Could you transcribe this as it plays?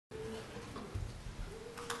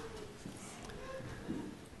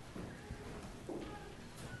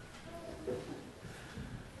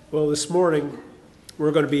Well, this morning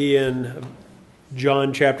we're going to be in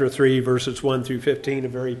John chapter 3, verses 1 through 15, a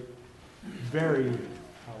very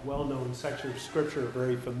well-known section of Scripture, a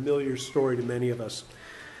very familiar story to many of us.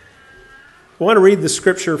 I want to read the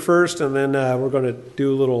Scripture first, and then we're going to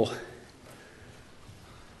do a little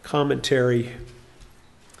commentary.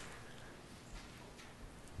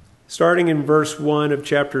 Starting in verse 1 of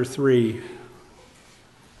chapter 3,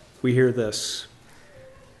 we hear this.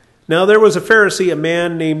 Now there was a Pharisee, a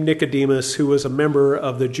man named Nicodemus, who was a member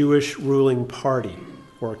of the Jewish ruling party,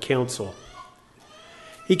 or council.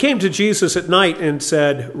 He came to Jesus at night and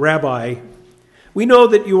said, "Rabbi, we know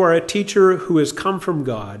that you are a teacher who has come from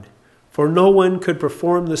God, for no one could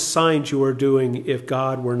perform the signs you are doing if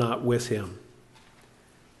God were not with him."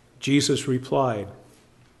 Jesus replied,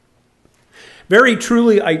 "Very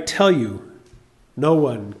truly I tell you, no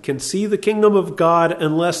one can see the kingdom of God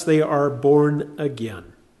unless they are born again."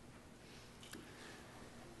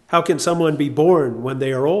 "How can someone be born when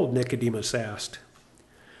they are old?" Nicodemus asked.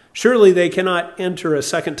 "Surely they cannot enter a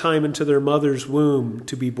second time into their mother's womb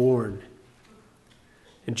to be born."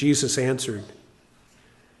 And Jesus answered,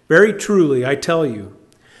 "Very truly I tell you,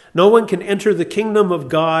 no one can enter the kingdom of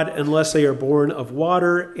God unless they are born of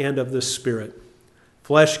water and of the Spirit.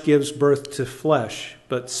 Flesh gives birth to flesh,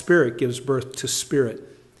 but Spirit gives birth to spirit.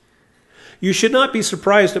 You should not be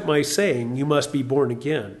surprised at my saying, 'You must be born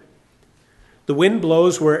again.' The wind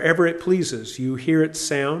blows wherever it pleases. You hear its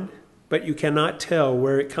sound, but you cannot tell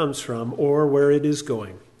where it comes from or where it is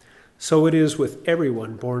going. So it is with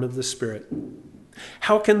everyone born of the Spirit."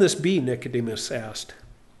 "How can this be?" Nicodemus asked.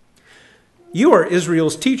 "You are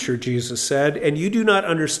Israel's teacher," Jesus said, "and you do not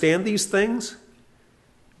understand these things?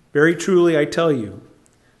 Very truly I tell you,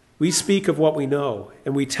 we speak of what we know,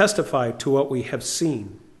 and we testify to what we have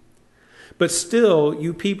seen. But still,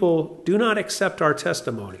 you people do not accept our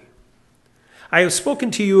testimony. I have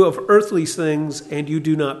spoken to you of earthly things, and you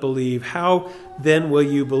do not believe. How then will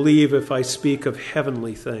you believe if I speak of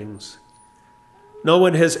heavenly things? No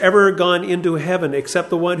one has ever gone into heaven except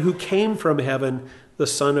the one who came from heaven, the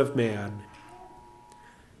Son of Man.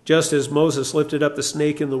 Just as Moses lifted up the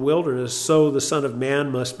snake in the wilderness, so the Son of Man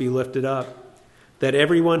must be lifted up, that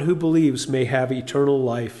everyone who believes may have eternal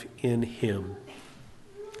life in him."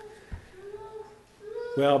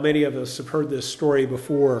 Well, many of us have heard this story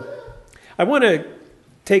before. I want to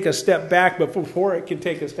take a step back, but before I can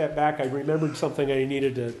take a step back, I remembered something I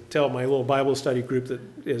needed to tell my little Bible study group that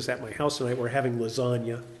is at my house tonight. We're having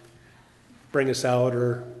lasagna. Bring us out,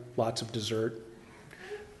 or lots of dessert.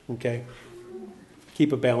 Okay?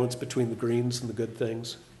 Keep a balance between the greens and the good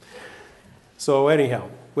things. So anyhow,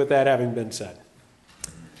 with that having been said,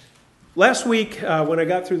 last week when I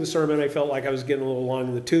got through the sermon, I felt like I was getting a little long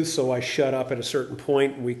in the tooth, so I shut up at a certain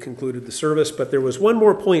point and we concluded the service. But there was one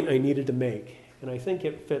more point I needed to make, and I think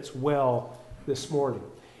it fits well this morning.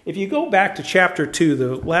 If you go back to chapter 2,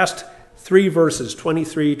 the last three verses,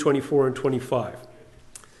 23, 24, and 25,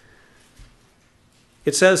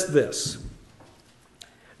 it says this.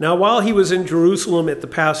 "Now while he was in Jerusalem at the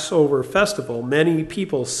Passover festival, many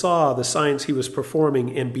people saw the signs he was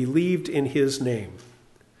performing and believed in his name.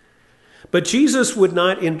 But Jesus would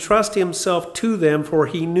not entrust himself to them, for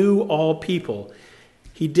he knew all people.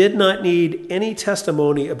 He did not need any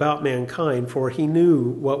testimony about mankind, for he knew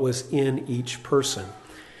what was in each person."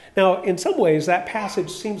 Now, in some ways, that passage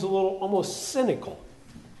seems a little almost cynical,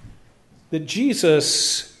 that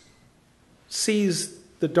Jesus sees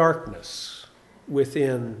the darkness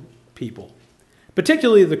within people,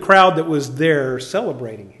 particularly the crowd that was there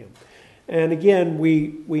celebrating him. And again,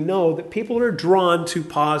 we know that people are drawn to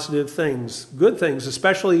positive things, good things,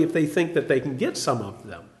 especially if they think that they can get some of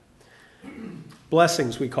them.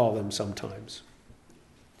 Blessings, we call them sometimes.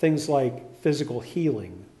 Things like physical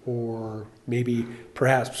healing or maybe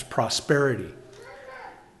perhaps prosperity.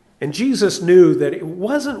 And Jesus knew that it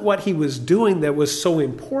wasn't what he was doing that was so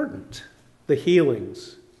important, the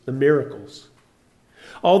healings, the miracles.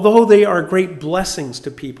 Although they are great blessings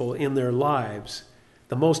to people in their lives,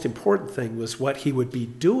 the most important thing was what he would be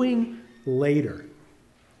doing later.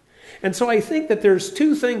 And so I think that there's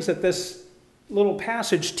two things that this little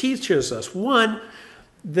passage teaches us. One,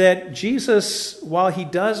 that Jesus, while he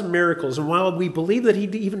does miracles, and while we believe that he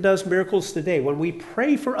even does miracles today, when we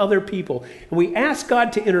pray for other people and we ask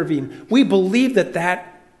God to intervene, we believe that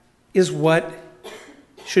that is what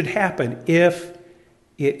should happen if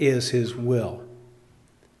it is his will.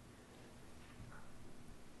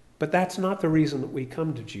 But that's not the reason that we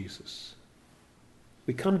come to Jesus.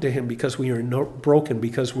 We come to him because we are broken,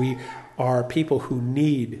 because we are people who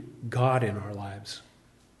need God in our lives.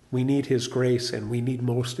 We need his grace, and we need,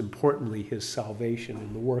 most importantly, his salvation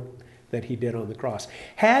and the work that he did on the cross.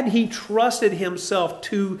 Had he trusted himself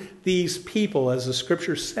to these people, as the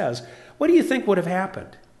scripture says, what do you think would have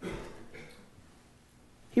happened?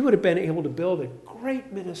 He would have been able to build a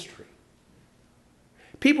great ministry.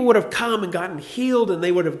 People would have come and gotten healed, and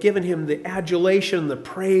they would have given him the adulation, the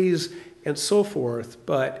praise, and so forth.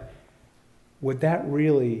 But would that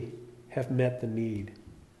really have met the need?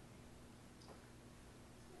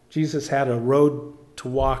 Jesus had a road to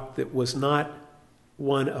walk that was not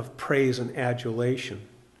one of praise and adulation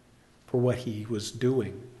for what he was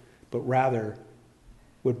doing, but rather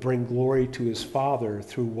would bring glory to his Father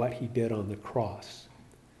through what he did on the cross.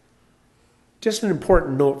 Just an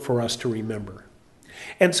important note for us to remember.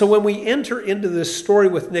 And so when we enter into this story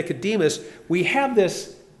with Nicodemus, we have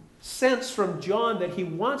this sense from John that he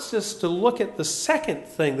wants us to look at the second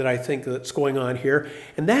thing that I think that's going on here,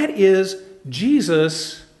 and that is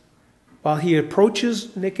Jesus, while he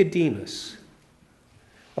approaches Nicodemus,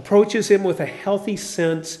 approaches him with a healthy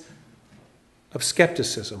sense of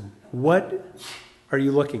skepticism. What are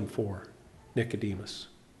you looking for, Nicodemus?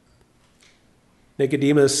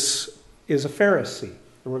 Nicodemus is a Pharisee,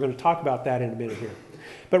 and we're going to talk about that in a minute here.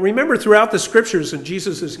 But remember, throughout the scriptures and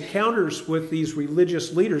Jesus' encounters with these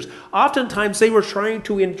religious leaders, oftentimes they were trying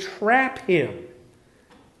to entrap him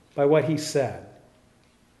by what he said,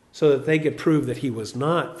 so that they could prove that he was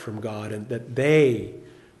not from God and that they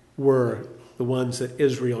were the ones that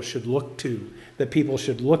Israel should look to, that people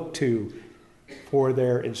should look to for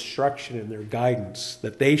their instruction and their guidance,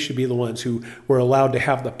 that they should be the ones who were allowed to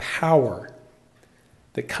have the power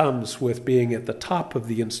that comes with being at the top of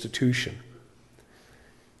the institution.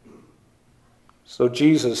 So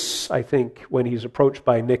Jesus, I think, when he's approached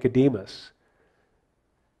by Nicodemus,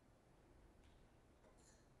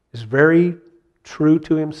 is very true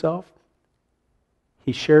to himself.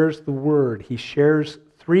 He shares the word. He shares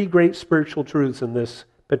three great spiritual truths in this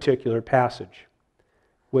particular passage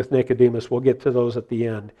with Nicodemus. We'll get to those at the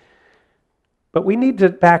end. But we need to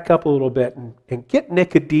back up a little bit and get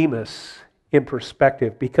Nicodemus in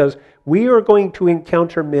perspective, because we are going to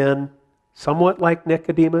encounter men somewhat like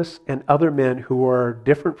Nicodemus and other men who are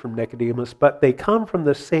different from Nicodemus, but they come from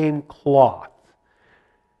the same cloth.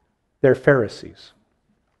 They're Pharisees.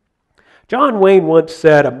 John Wayne once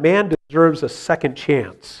said, "A man deserves a second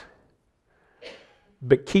chance,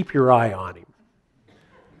 but keep your eye on him."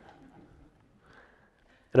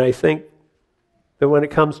 And I think that when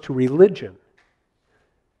it comes to religion,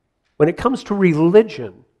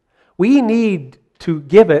 we need to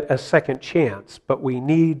give it a second chance, but we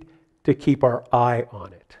need to keep our eye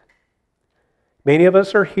on it. Many of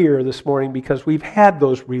us are here this morning because we've had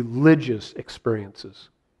those religious experiences.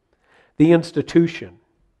 The institution,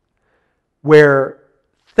 where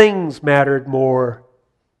things mattered more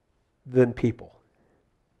than people,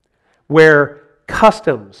 where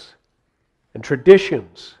customs and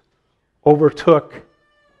traditions overtook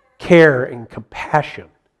care and compassion,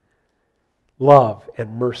 love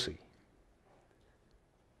and mercy,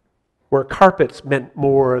 where carpets meant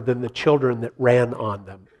more than the children that ran on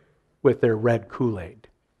them with their red Kool-Aid.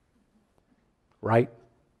 Right?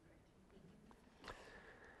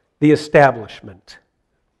 The establishment.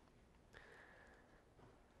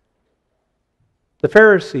 The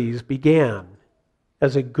Pharisees began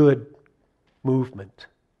as a good movement.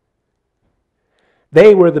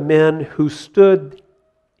 They were the men who stood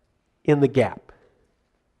in the gap.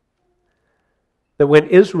 That when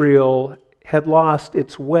Israel had lost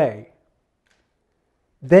its way,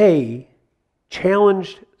 they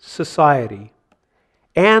challenged society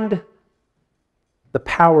and the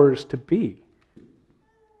powers to be,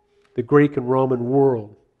 the Greek and Roman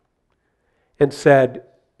world, and said,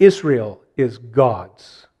 Israel is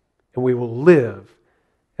God's, and we will live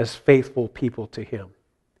as faithful people to Him.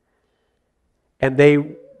 And they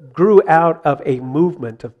grew out of a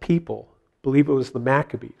movement of people, I believe it was the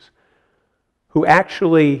Maccabees, who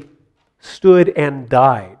actually stood and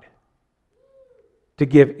died to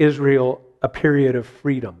give Israel a period of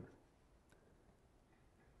freedom.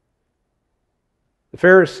 The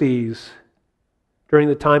Pharisees, during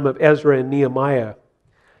the time of Ezra and Nehemiah,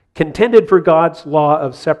 contended for God's law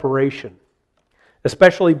of separation,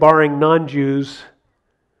 especially barring non-Jews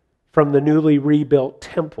from the newly rebuilt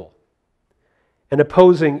temple and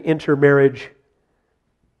opposing intermarriage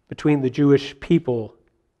between the Jewish people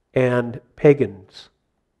and pagans,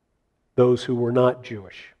 those who were not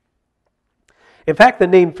Jewish. In fact, the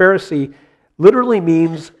name Pharisee literally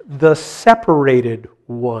means the separated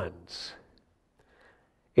ones.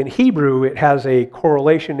 In Hebrew, it has a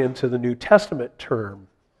correlation into the New Testament term,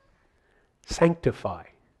 sanctify,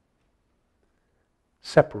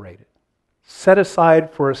 separated, set aside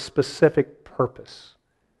for a specific purpose.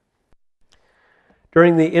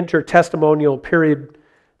 During the intertestamental period,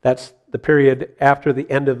 that's the period after the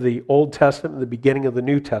end of the Old Testament and the beginning of the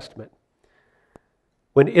New Testament,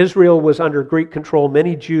 when Israel was under Greek control,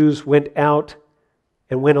 many Jews went out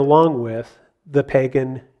and went along with the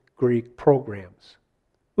pagan Greek programs.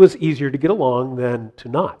 It was easier to get along than to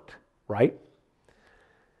not, right?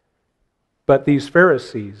 But these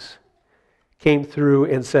Pharisees came through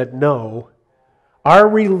and said, no, our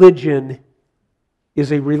religion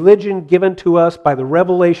is a religion given to us by the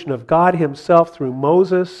revelation of God Himself through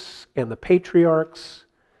Moses and the patriarchs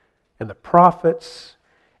and the prophets,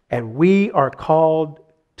 and we are called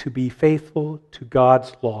to be faithful to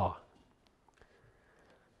God's law.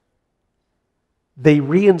 They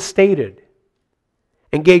reinstated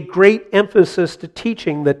and gave great emphasis to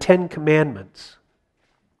teaching the 10 Commandments.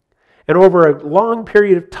 And over a long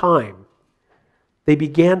period of time, they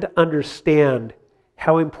began to understand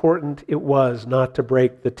how important it was not to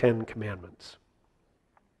break the 10 Commandments.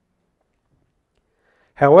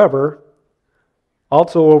 However,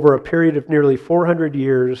 also over a period of nearly 400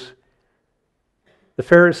 years, the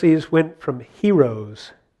Pharisees went from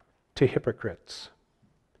heroes to hypocrites.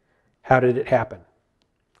 How did it happen?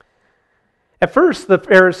 At first, the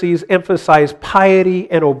Pharisees emphasized piety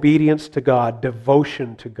and obedience to God,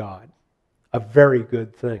 devotion to God, a very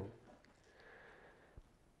good thing.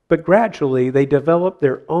 But gradually, they developed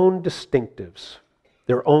their own distinctives,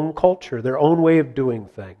 their own culture, their own way of doing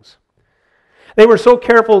things. They were so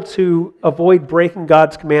careful to avoid breaking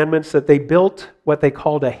God's commandments that they built what they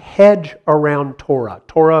called a hedge around Torah,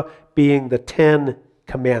 Torah being the 10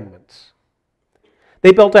 Commandments.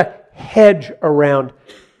 They built a hedge around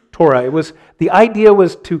Torah. The idea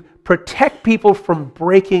was to protect people from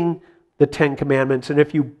breaking the 10 Commandments, and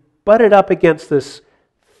if you butted up against this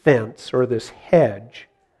fence or this hedge,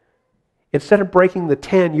 instead of breaking the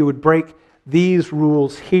 10, you would break these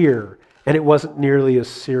rules here, and it wasn't nearly as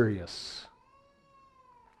serious.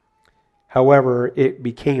 However, it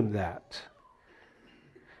became that.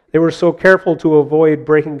 They were so careful to avoid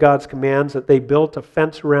breaking God's commands that they built a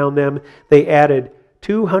fence around them. They added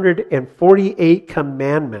 248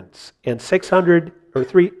 commandments and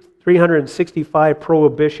 365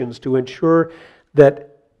 prohibitions to ensure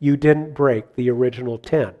that you didn't break the original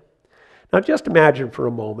 10. Now just imagine for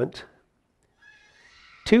a moment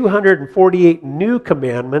 248 new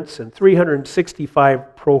commandments and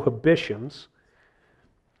 365 prohibitions.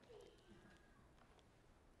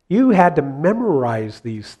 You had to memorize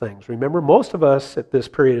these things. Remember, most of us at this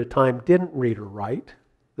period of time didn't read or write.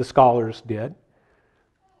 The scholars did.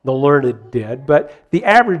 The learned did. But the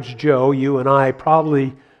average Joe, you and I,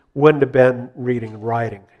 probably wouldn't have been reading and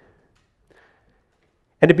writing.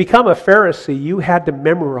 And to become a Pharisee, you had to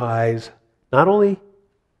memorize not only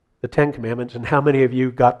the 10 Commandments, and how many of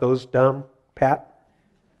you got those down, Pat?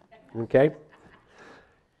 Okay.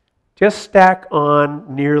 Just stack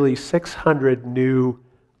on nearly 600 new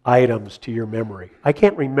items to your memory. I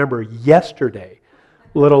can't remember yesterday,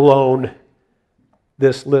 let alone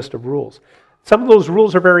this list of rules. Some of those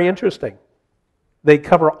rules are very interesting. They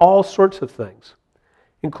cover all sorts of things,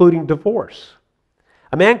 including divorce.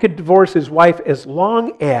 A man could divorce his wife as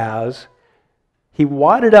long as he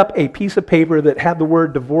wadded up a piece of paper that had the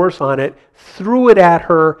word divorce on it, threw it at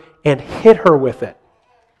her, and hit her with it.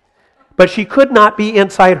 But she could not be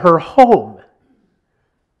inside her home.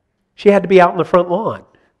 She had to be out in the front lawn.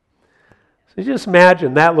 So just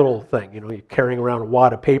imagine that little thing, you're carrying around a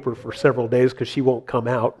wad of paper for several days because she won't come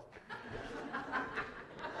out.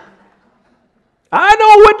 I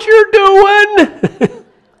know what you're doing!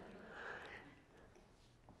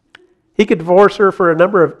 He could divorce her for a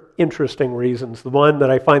number of interesting reasons. The one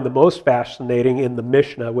that I find the most fascinating in the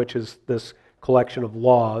Mishnah, which is this collection of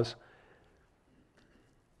laws,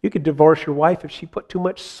 you could divorce your wife if she put too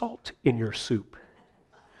much salt in your soup.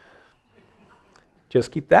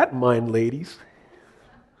 Just keep that in mind, ladies.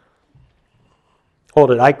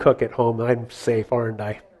 Hold it, I cook at home. I'm safe, aren't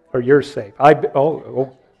I? Or you're safe.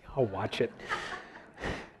 I'll watch it.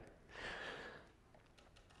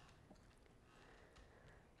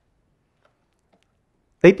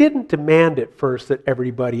 They didn't demand at first that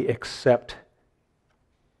everybody accept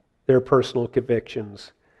their personal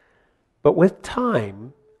convictions. But with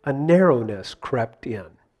time, a narrowness crept in.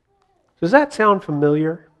 Does that sound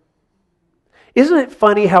familiar? Isn't it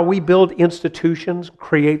funny how we build institutions,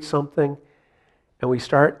 create something, and we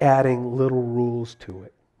start adding little rules to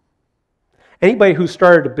it? Anybody who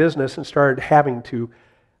started a business and started having to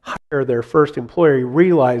hire their first employee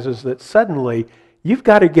realizes that suddenly you've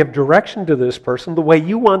got to give direction to this person the way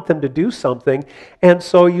you want them to do something, and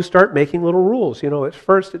so you start making little rules. At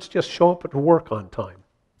first it's just show up at work on time.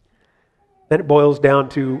 Then it boils down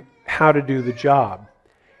to how to do the job.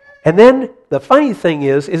 And then the funny thing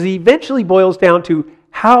is it eventually boils down to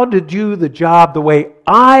how to do the job the way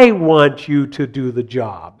I want you to do the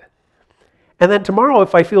job. And then tomorrow,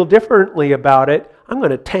 if I feel differently about it, I'm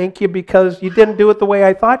going to tank you because you didn't do it the way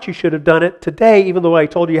I thought you should have done it today, even though I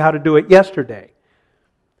told you how to do it yesterday.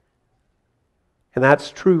 And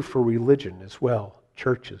that's true for religion as well,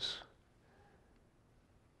 churches.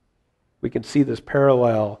 We can see this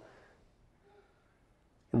parallel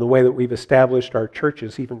in the way that we've established our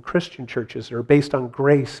churches, even Christian churches that are based on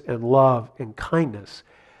grace and love and kindness,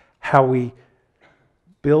 how we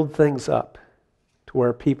build things up to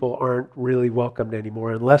where people aren't really welcomed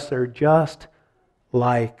anymore unless they're just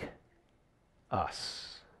like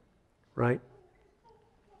us, right?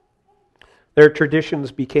 Their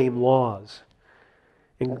traditions became laws.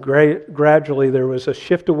 And gradually there was a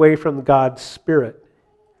shift away from God's Spirit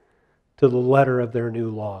to the letter of their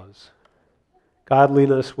new laws.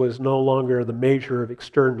 Godliness was no longer the measure of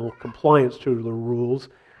external compliance to the rules.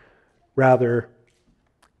 Rather,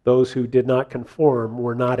 those who did not conform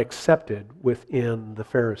were not accepted within the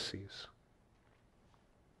Pharisees.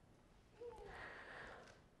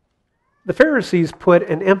 The Pharisees put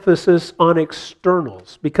an emphasis on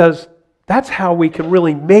externals because that's how we can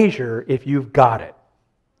really measure if you've got it,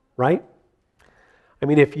 right? I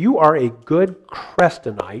mean, if you are a good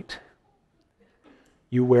Crestonite,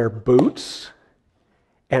 you wear boots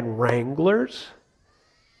and Wranglers,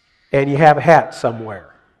 and you have a hat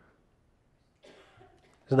somewhere.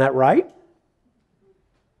 Isn't that right?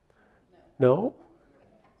 No?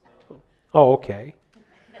 Oh, okay.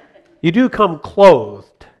 You do come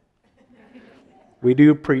clothed. We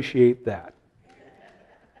do appreciate that.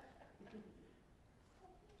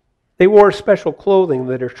 They wore special clothing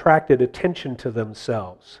that attracted attention to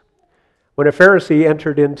themselves. When a Pharisee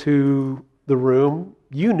entered into the room,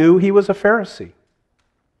 you knew he was a Pharisee.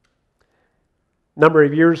 A number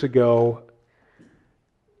of years ago,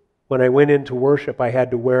 when I went into worship, I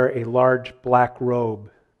had to wear a large black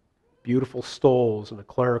robe, beautiful stoles, and a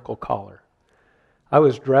clerical collar. I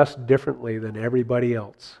was dressed differently than everybody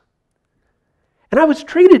else. And I was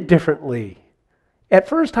treated differently. At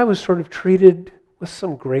first, I was sort of treated with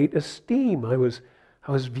some great esteem. I was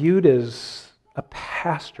viewed as a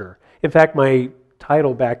pastor. In fact, my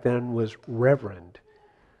title back then was Reverend.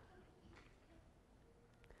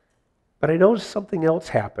 But I noticed something else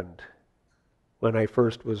happened when I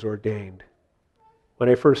first was ordained. When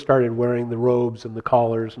I first started wearing the robes and the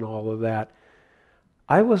collars and all of that,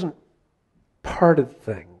 I wasn't part of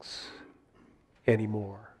things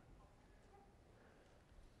anymore.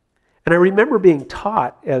 And I remember being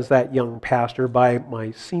taught as that young pastor by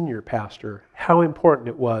my senior pastor how important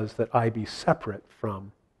it was that I be separate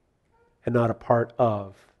from and not a part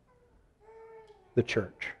of the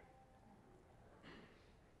church.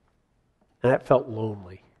 And that felt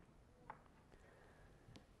lonely.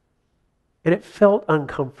 And it felt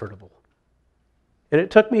uncomfortable. And it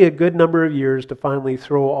took me a good number of years to finally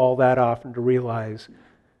throw all that off and to realize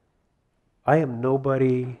I am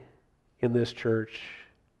nobody in this church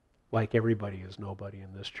like everybody is nobody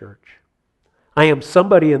in this church. I am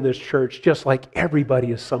somebody in this church just like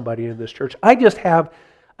everybody is somebody in this church. I just have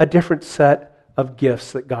a different set of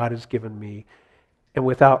gifts that God has given me. And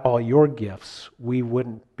without all your gifts, we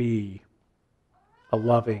wouldn't be a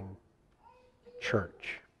loving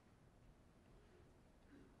church.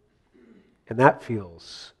 And that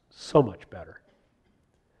feels so much better.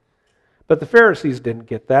 But the Pharisees didn't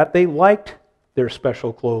get that. They liked their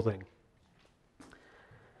special clothing.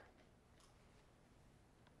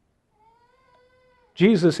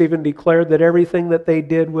 Jesus even declared that everything that they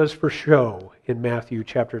did was for show in Matthew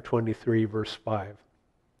chapter 23, verse 5.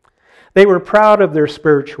 They were proud of their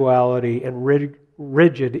spirituality and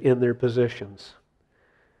rigid in their positions.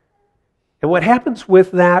 And what happens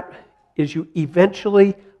with that is you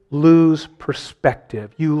eventually lose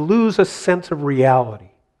perspective. You lose a sense of reality.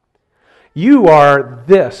 You are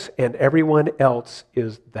this and everyone else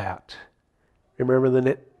is that. Remember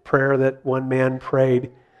the prayer that one man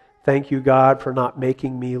prayed? Thank you, God, for not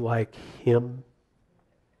making me like him.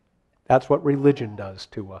 That's what religion does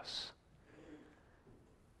to us.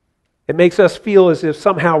 It makes us feel as if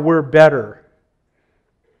somehow we're better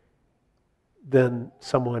than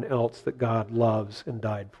someone else that God loves and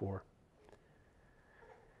died for.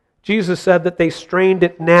 Jesus said that they strained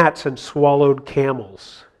at gnats and swallowed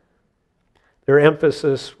camels. Their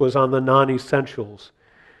emphasis was on the non-essentials,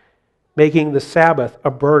 making the Sabbath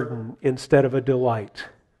a burden instead of a delight.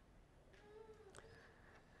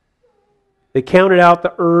 They counted out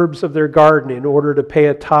the herbs of their garden in order to pay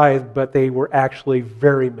a tithe, but they were actually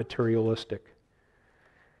very materialistic.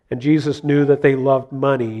 And Jesus knew that they loved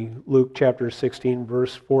money, Luke chapter 16,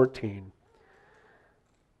 verse 14.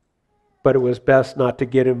 But it was best not to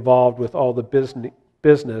get involved with all the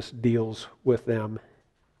business deals with them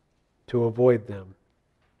to avoid them.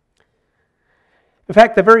 In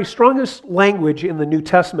fact, the very strongest language in the New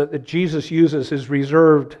Testament that Jesus uses is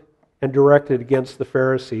reserved and directed against the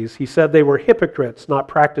Pharisees. He said they were hypocrites, not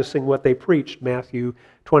practicing what they preached, Matthew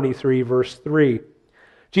 23, verse 3.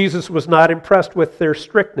 Jesus was not impressed with their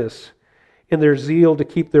strictness. In their zeal to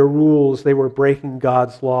keep their rules, they were breaking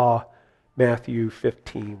God's law, Matthew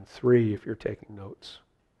 15:3, if you're taking notes.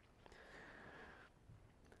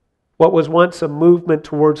 What was once a movement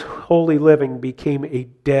towards holy living became a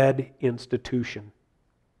dead institution.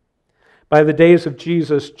 By the days of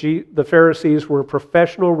Jesus, the Pharisees were a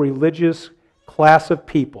professional religious class of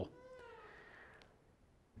people.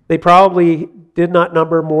 They probably did not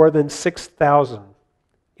number more than 6,000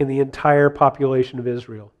 in the entire population of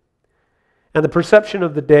Israel. And the perception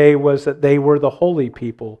of the day was that they were the holy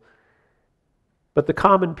people. But the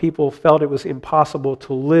common people felt it was impossible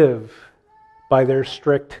to live by their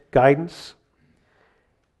strict guidance,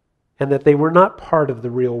 and that they were not part of the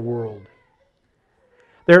real world.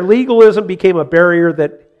 Their legalism became a barrier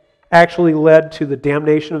that actually led to the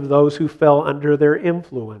damnation of those who fell under their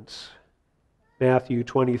influence. Matthew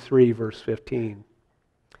 23, verse 15.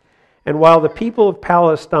 And while the people of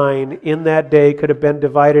Palestine in that day could have been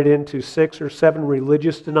divided into 6 or 7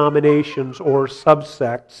 religious denominations or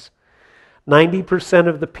subsects, 90%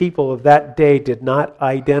 of the people of that day did not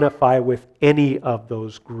identify with any of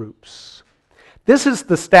those groups. This is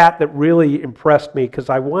the stat that really impressed me, because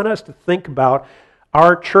I want us to think about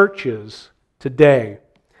our churches today.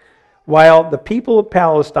 While the people of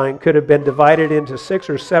Palestine could have been divided into 6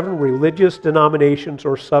 or 7 religious denominations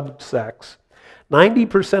or subsects,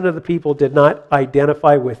 90% of the people did not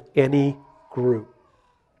identify with any group.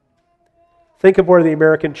 Think of where the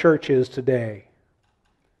American church is today.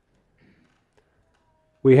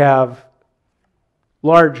 We have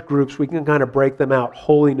large groups. We can kind of break them out.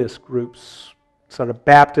 Holiness groups, sort of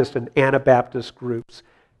Baptist and Anabaptist groups,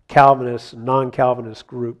 Calvinist and non-Calvinist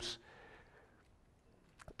groups,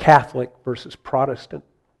 Catholic versus Protestant.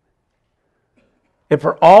 And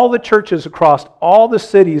for all the churches across all the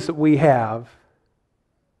cities that we have,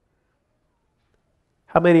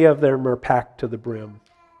 how many of them are packed to the brim?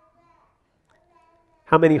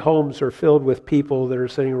 How many homes are filled with people that are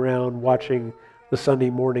sitting around watching the Sunday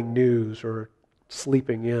morning news or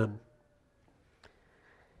sleeping in?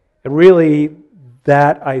 And really,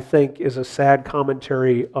 that, I think, is a sad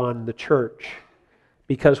commentary on the church,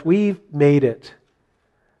 because we've made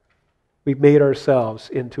ourselves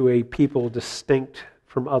into a people distinct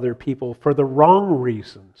from other people for the wrong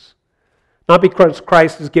reasons. Not because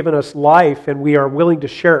Christ has given us life and we are willing to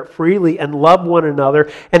share it freely and love one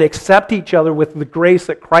another and accept each other with the grace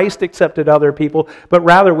that Christ accepted other people, but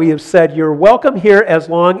rather we have said, you're welcome here as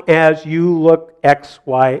long as you look X,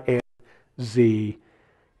 Y, and Z.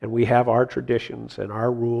 And we have our traditions and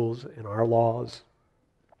our rules and our laws.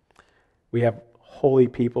 We have holy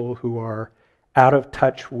people who are out of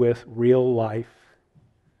touch with real life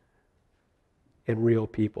and real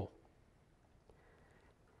people.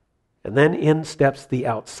 And then in steps the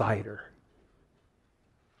outsider.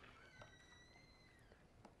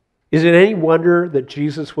 Is it any wonder that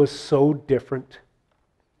Jesus was so different,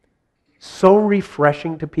 so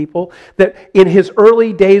refreshing to people, that in his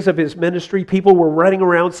early days of his ministry, people were running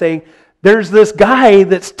around saying, there's this guy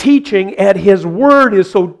that's teaching and his word is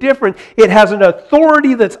so different. It has an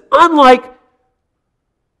authority that's unlike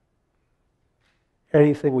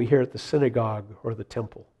anything we hear at the synagogue or the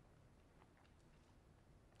temple.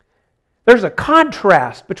 There's a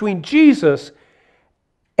contrast between Jesus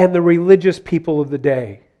and the religious people of the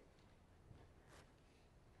day.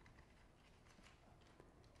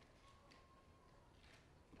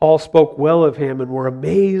 All spoke well of him and were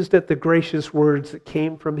amazed at the gracious words that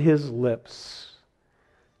came from his lips.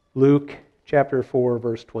 Luke chapter 4,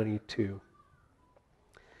 verse 22.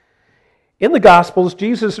 In the Gospels,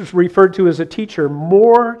 Jesus is referred to as a teacher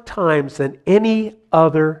more times than any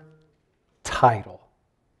other title.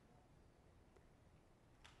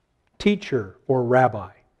 Teacher or rabbi.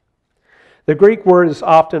 The Greek word is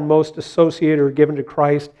often most associated or given to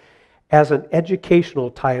Christ as an educational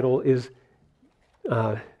title is,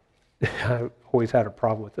 I always had a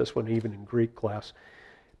problem with this one, even in Greek class,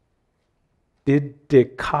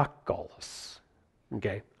 didikalos.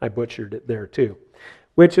 Okay, I butchered it there too.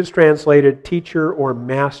 Which is translated teacher or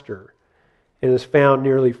master and is found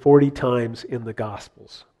nearly 40 times in the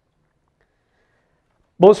Gospels.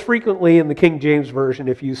 Most frequently in the King James Version,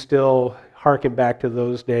 if you still harken back to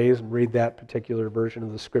those days and read that particular version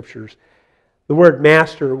of the Scriptures, the word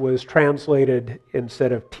master was translated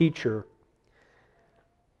instead of teacher.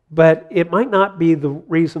 But it might not be the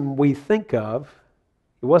reason we think of.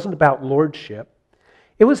 It wasn't about lordship.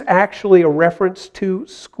 It was actually a reference to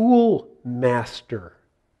schoolmaster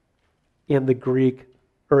in the Greek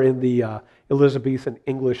or in the Elizabethan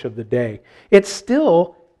English of the day. It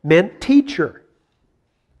still meant teacher,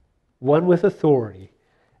 one with authority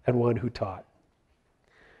and one who taught.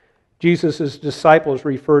 Jesus' disciples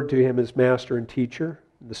referred to him as master and teacher.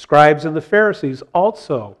 The scribes and the Pharisees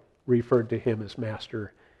also referred to him as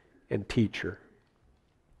master and teacher.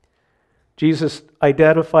 Jesus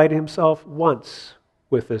identified himself once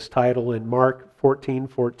with this title in Mark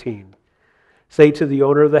 14:14. Say to the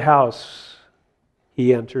owner of the house,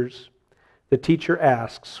 he enters. The teacher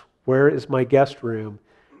asks, "Where is my guest room?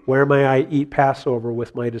 Where may I eat Passover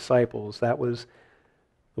with my disciples?" That was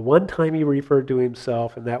the one time he referred to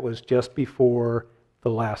himself, and that was just before the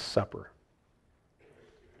Last Supper.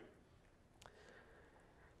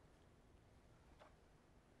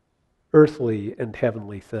 Earthly and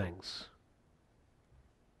heavenly things.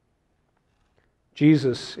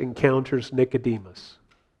 Jesus encounters Nicodemus.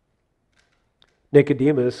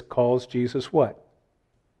 Nicodemus calls Jesus what?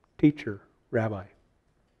 Teacher, rabbi.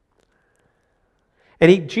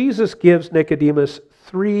 And Jesus gives Nicodemus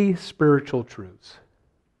 3 spiritual truths.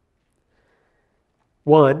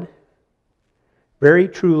 1, very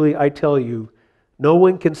truly I tell you, no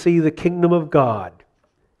one can see the kingdom of God.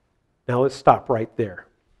 Now let's stop right there.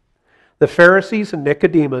 The Pharisees and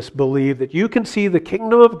Nicodemus believe that you can see the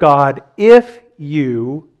kingdom of God if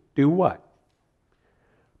you do what?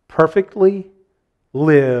 Perfectly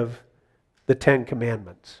live the 10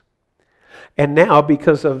 Commandments. And now,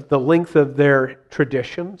 because of the length of their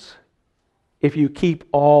traditions, if you keep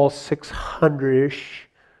all 600-ish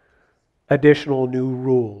additional new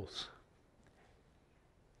rules.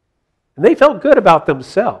 And they felt good about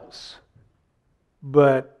themselves,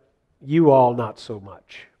 but you all not so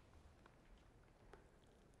much.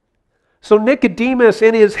 So Nicodemus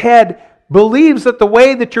in his head believes that the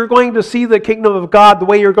way that you're going to see the kingdom of God, the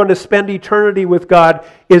way you're going to spend eternity with God,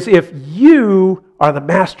 is if you are the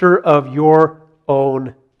master of your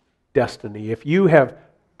own destiny. If you have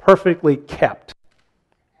perfectly kept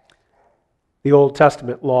the Old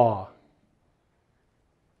Testament law.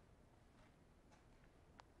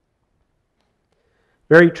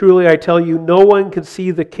 Very truly, I tell you, no one can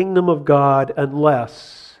see the kingdom of God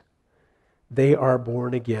unless they are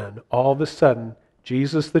born again. All of a sudden,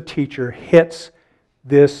 Jesus the teacher hits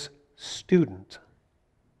this student.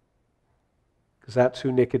 Because that's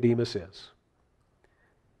who Nicodemus is.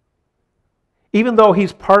 Even though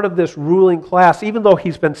he's part of this ruling class, even though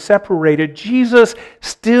he's been separated, Jesus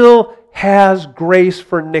still has grace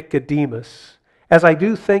for Nicodemus, as I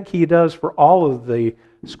do think he does for all of the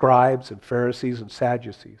scribes and Pharisees and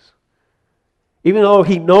Sadducees. Even though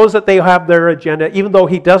he knows that they have their agenda, even though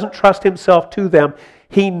he doesn't trust himself to them,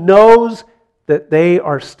 he knows that they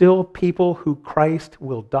are still people who Christ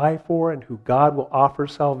will die for and who God will offer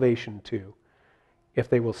salvation to if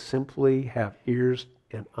they will simply have ears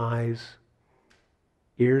and eyes,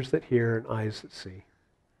 ears that hear and eyes that see.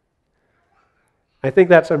 I think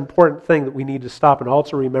that's an important thing that we need to stop and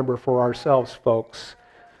also remember for ourselves, folks.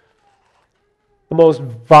 The most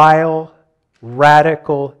vile,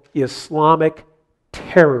 radical, Islamic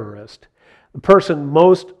terrorist, the person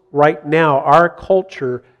most right now our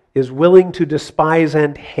culture is willing to despise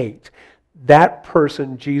and hate, that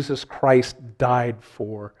person Jesus Christ died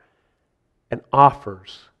for and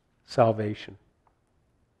offers salvation.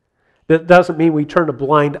 That doesn't mean we turn a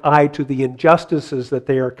blind eye to the injustices that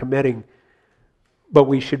they are committing, but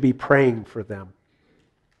we should be praying for them.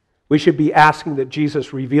 We should be asking that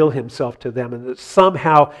Jesus reveal himself to them and that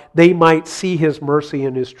somehow they might see his mercy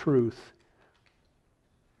and his truth.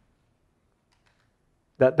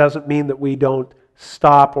 That doesn't mean that we don't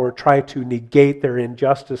stop or try to negate their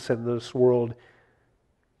injustice in this world.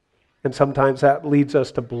 And sometimes that leads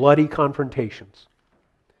us to bloody confrontations.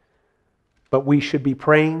 But we should be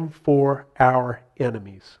praying for our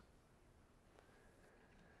enemies.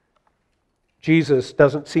 Jesus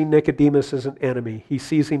doesn't see Nicodemus as an enemy. He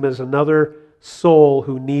sees him as another soul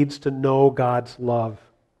who needs to know God's love.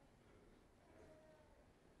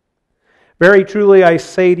 Very truly, I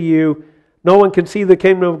say to you, no one can see the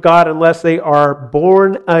kingdom of God unless they are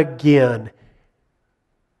born again.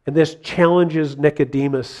 And this challenges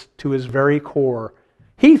Nicodemus to his very core.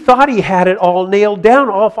 He thought he had it all nailed down.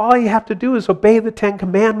 All you have to do is obey the 10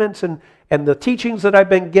 Commandments and the teachings that I've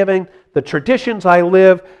been given, the traditions I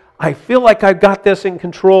live. I feel like I've got this in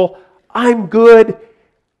control. I'm good.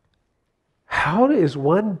 How is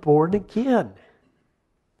one born again?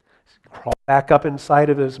 Crawl back up inside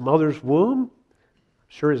of his mother's womb?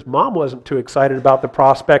 Sure, his mom wasn't too excited about the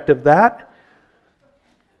prospect of that.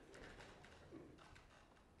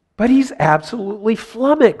 But he's absolutely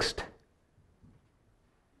flummoxed.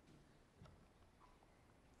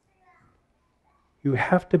 You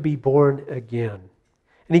have to be born again.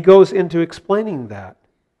 And he goes into explaining that.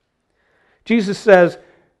 Jesus says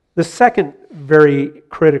the second very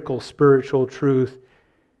critical spiritual truth,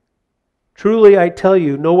 truly I tell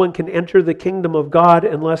you, no one can enter the kingdom of God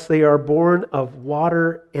unless they are born of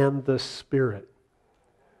water and the Spirit.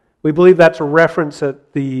 We believe that's a reference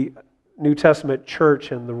that the New Testament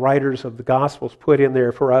church and the writers of the Gospels put in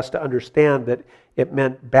there for us to understand that it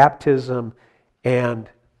meant baptism and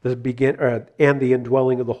the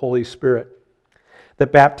indwelling of the Holy Spirit.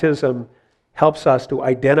 That baptism helps us to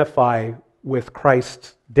identify with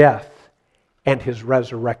Christ's death and his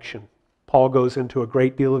resurrection. Paul goes into a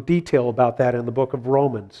great deal of detail about that in the book of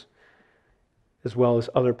Romans, as well as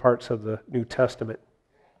other parts of the New Testament,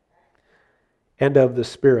 and of the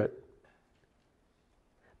Spirit.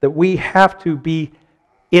 That we have to be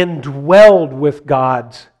indwelled with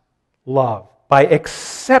God's love by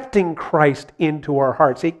accepting Christ into our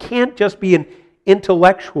hearts. It can't just be an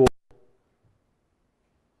intellectual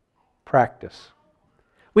practice.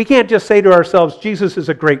 We can't just say to ourselves, Jesus is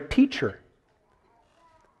a great teacher,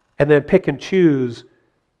 and then pick and choose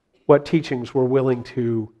what teachings we're willing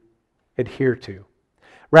to adhere to.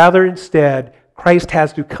 Rather, instead, Christ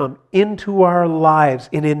has to come into our lives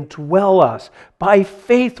and indwell us. By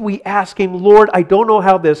faith, we ask Him, Lord, I don't know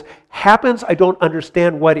how this happens. I don't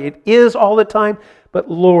understand what it is all the time. But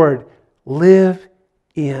Lord, live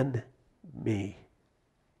in me.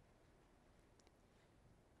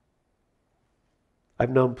 I've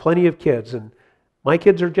known plenty of kids, and my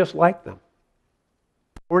kids are just like them.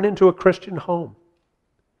 Born into a Christian home.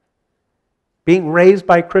 Being raised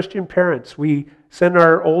by Christian parents. We send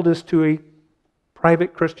our oldest to a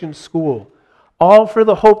private Christian school, all for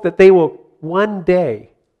the hope that they will one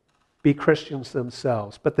day be Christians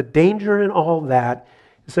themselves. But the danger in all that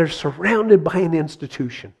is they're surrounded by an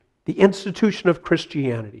institution, the institution of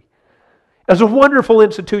Christianity. It's a wonderful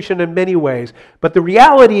institution in many ways, but the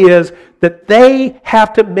reality is that they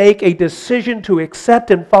have to make a decision to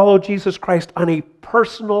accept and follow Jesus Christ on a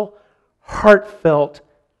personal, heartfelt,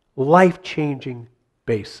 life-changing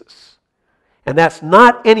basis. And that's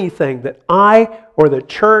not anything that I or the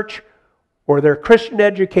church or their Christian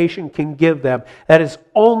education can give them. That is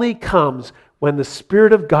only comes when the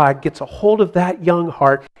Spirit of God gets a hold of that young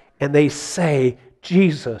heart and they say,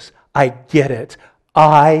 Jesus, I get it.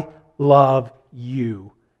 I love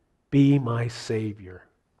you. Be my Savior.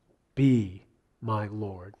 Be my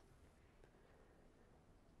Lord.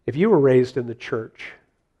 If you were raised in the church,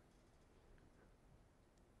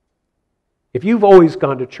 if you've always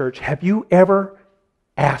gone to church, have you ever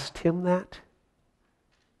asked Him that?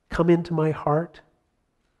 Come into my heart.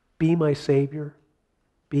 Be my Savior.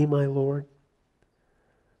 Be my Lord.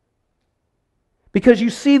 Because you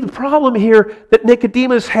see, the problem here that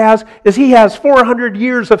Nicodemus has is he has 400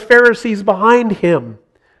 years of Pharisees behind him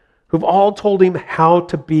who've all told him how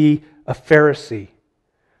to be a Pharisee,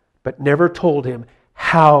 but never told him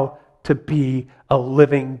how to be a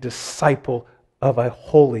living disciple of a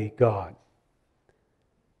holy God.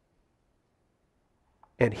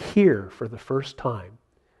 And here, for the first time,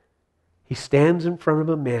 he stands in front of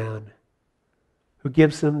a man who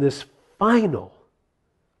gives him this final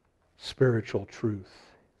spiritual truth.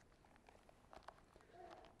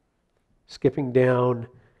 Skipping down,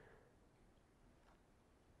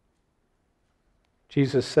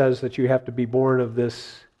 Jesus says that you have to be born of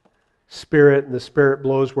this Spirit, and the Spirit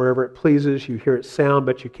blows wherever it pleases. You hear its sound,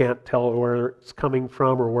 but you can't tell where it's coming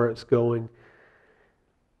from or where it's going.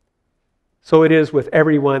 So it is with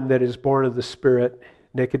everyone that is born of the Spirit.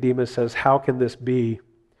 Nicodemus says, how can this be?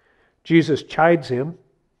 Jesus chides him.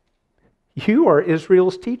 You are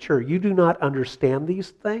Israel's teacher. You do not understand these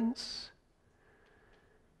things?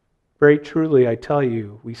 Very truly, I tell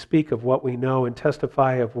you, we speak of what we know and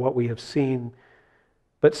testify of what we have seen,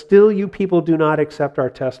 but still you people do not accept our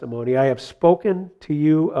testimony. I have spoken to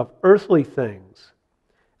you of earthly things,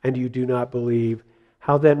 and you do not believe.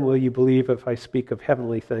 How then will you believe if I speak of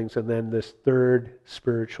heavenly things? And then this third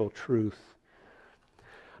spiritual truth.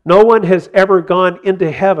 No one has ever gone into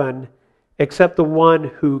heaven except the one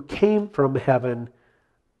who came from heaven,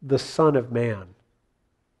 the Son of Man.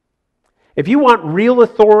 If you want real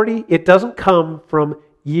authority, it doesn't come from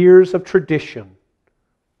years of tradition,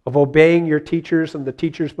 of obeying your teachers and the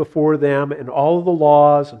teachers before them and all of the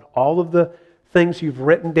laws and all of the things you've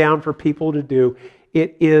written down for people to do.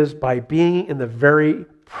 It is by being in the very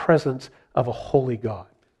presence of a holy God.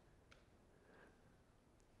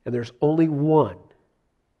 And there's only one.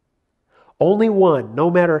 Only one. No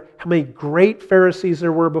matter how many great Pharisees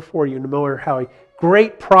there were before you, no matter how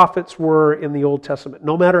great prophets were in the Old Testament,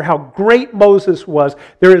 no matter how great Moses was,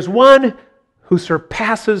 there is one who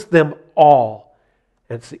surpasses them all.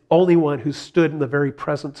 And it's the only one who stood in the very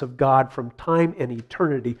presence of God from time and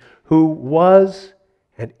eternity, who was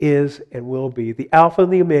and is and will be the Alpha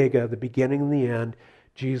and the Omega, the beginning and the end,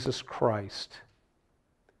 Jesus Christ,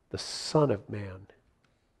 the Son of Man.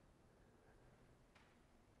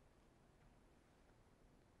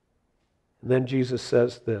 And then Jesus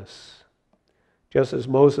says this, just as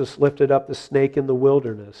Moses lifted up the snake in the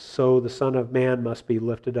wilderness, so the Son of Man must be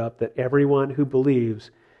lifted up, that everyone who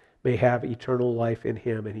believes may have eternal life in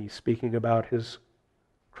him. And he's speaking about his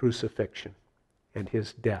crucifixion and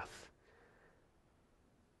his death,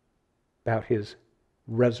 about his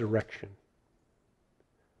resurrection.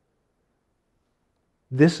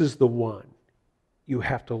 This is the one you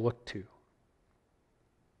have to look to.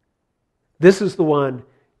 This is the one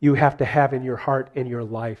you have to have in your heart, in your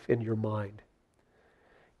life, in your mind.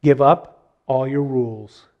 Give up all your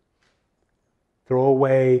rules. Throw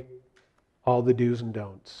away all the do's and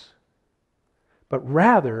don'ts. But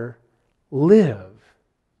rather, live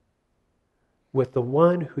with the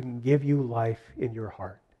one who can give you life in your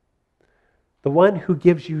heart. The one who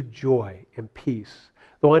gives you joy and peace.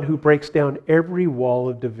 The one who breaks down every wall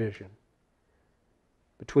of division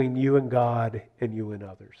between you and God and you and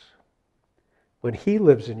others. When He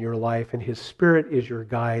lives in your life and His Spirit is your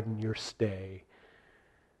guide and your stay,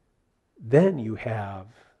 then you have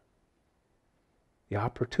the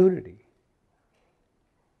opportunity,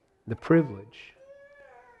 the privilege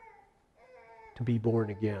to be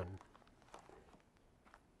born again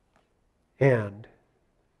and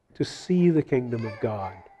to see the kingdom of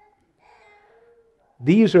God.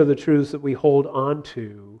 These are the truths that we hold on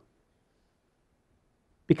to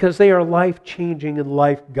because they are life-changing and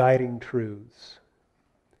life-guiding truths.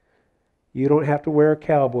 You don't have to wear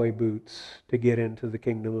cowboy boots to get into the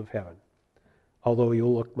kingdom of heaven, although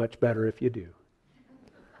you'll look much better if you do.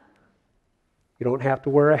 You don't have to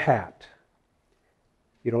wear a hat.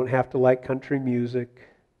 You don't have to like country music.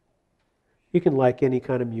 You can like any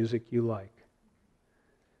kind of music you like.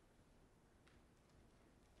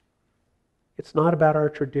 It's not about our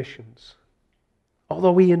traditions,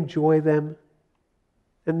 although we enjoy them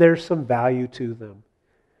and there's some value to them.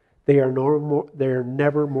 They are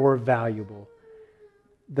never more valuable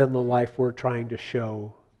than the life we're trying to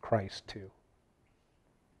show Christ to.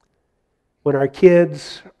 When our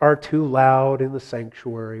kids are too loud in the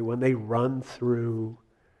sanctuary, when they run through,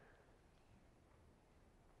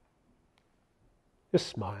 just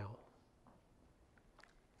smile.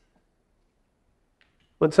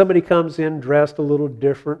 When somebody comes in dressed a little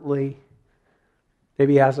differently,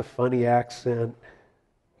 maybe has a funny accent,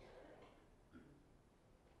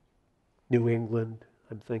 New England,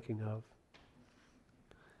 I'm thinking of,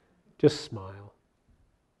 just smile.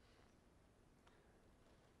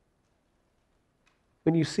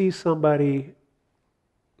 When you see somebody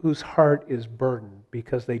whose heart is burdened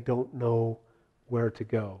because they don't know where to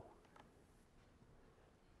go,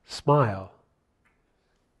 smile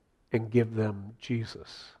and give them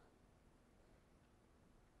Jesus.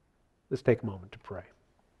 Let's take a moment to pray.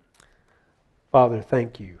 Father,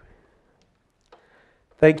 thank you.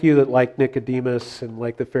 Thank you that like Nicodemus and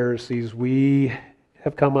like the Pharisees, we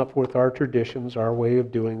have come up with our traditions, our way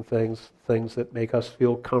of doing things, things that make us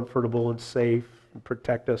feel comfortable and safe and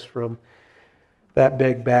protect us from that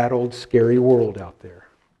big, bad, old, scary world out there.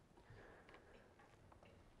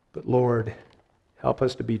 But Lord, help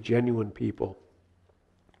us to be genuine people.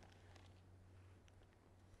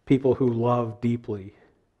 People who love deeply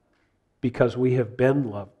because we have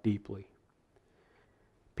been loved deeply.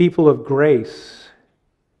 People of grace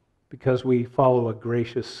because we follow a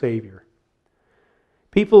gracious Savior.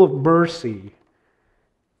 People of mercy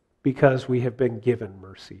because we have been given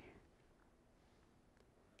mercy.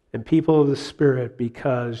 And people of the Spirit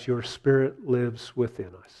because your Spirit lives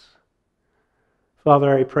within us.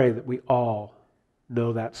 Father, I pray that we all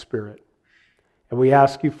know that Spirit. And we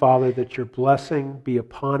ask you, Father, that your blessing be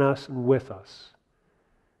upon us and with us.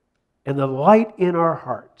 And the light in our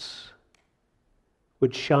hearts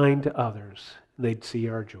would shine to others, and they'd see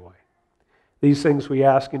our joy. These things we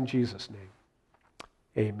ask in Jesus' name.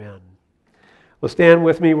 Amen. Well, stand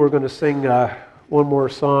with me. We're going to sing one more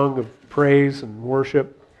song of praise and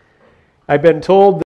worship. I've been told